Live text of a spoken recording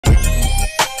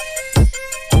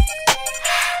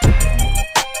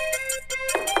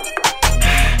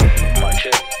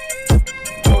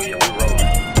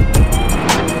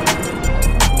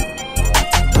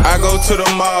to the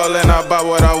mall and I buy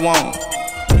what I want.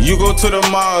 You go to the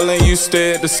mall and you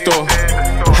stay at the store.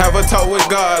 Have a talk with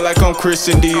God like I'm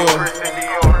Christian Dior.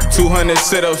 200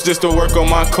 sit-ups just to work on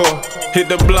my core. Hit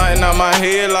the blunt out my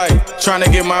head like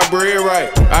tryna get my bread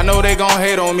right. I know they gon'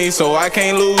 hate on me, so I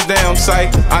can't lose damn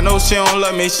sight. I know she don't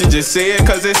love me, she just say it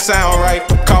cause it sound right.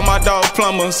 Call my dog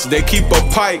plumbers, they keep a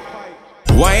pipe.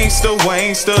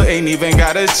 Wangsta, ain't even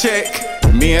got a check.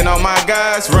 Me and all my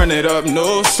guys run it up,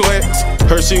 no sweat.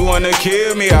 Her she wanna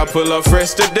kill me, I pull up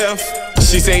fresh to death.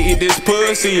 She say eat this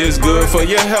pussy, it's good for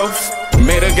your health.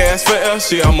 Made her gas for F,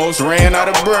 she almost ran out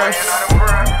of breath.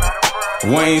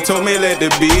 Wayne told me let the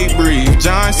beat breathe.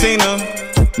 John Cena,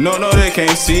 no, they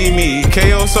can't see me.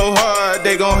 KO so hard,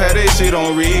 they gon' have that shit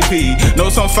on repeat. Know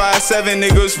some 5'7"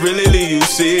 niggas really leave you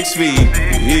 6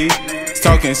 feet.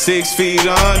 Talking 6 feet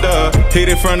under. Hit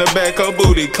it from the back of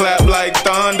booty, clap like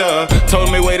thunder.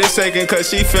 Told me wait a second cause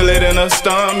she feel it in her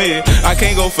stomach. I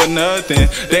can't go for nothing,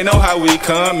 they know how we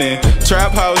coming.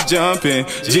 Trap house jumping,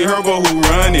 G Herbo who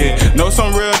run it. Know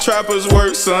some real trappers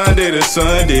work Sunday to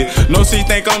Sunday. No, she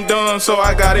think I'm dumb, so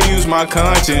I gotta use my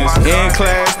conscience. In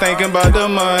class thinking about the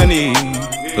money,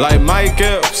 like Mike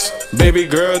Epps. Baby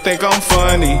girl think I'm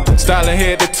funny. Styling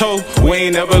head to toe, we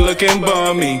ain't never looking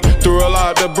bummy. Threw a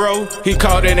lot to bro, he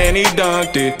caught it and he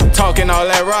dunked it. Talking all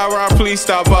that rah-rah, please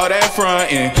stop all that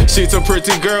frontin'. She's a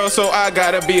pretty girl, so I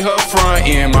gotta be her front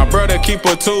end. My brother keep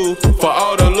a tool for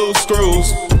all the loose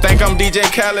screws. Think I'm DJ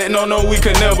Khaled, no, we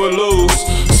could never lose.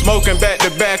 Smoking back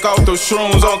to back off those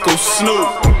shrooms, Uncle Snoop.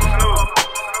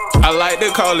 I like to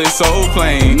call it so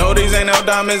plain. No, these ain't no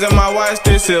diamonds in my watch,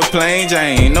 this is plain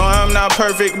Jane. No, I'm not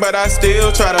perfect, but I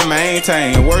still try to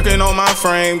maintain. Working on my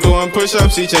frame, doing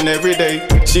push-ups each and every day.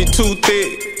 She too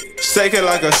thick, shake it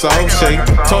like a soft shake.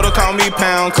 Told her call me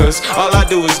pound, cause all I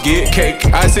do is get cake.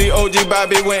 I see OG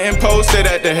Bobby went and posted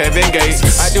at the heaven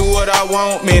gates. I do what I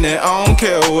want, meaning I don't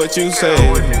care what you say.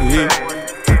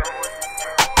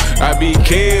 I be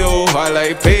KO, I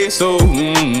like peso.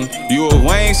 You a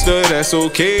Wangsta, that's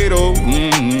okay though.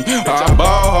 I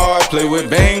ball hard, play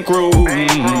with bankroll.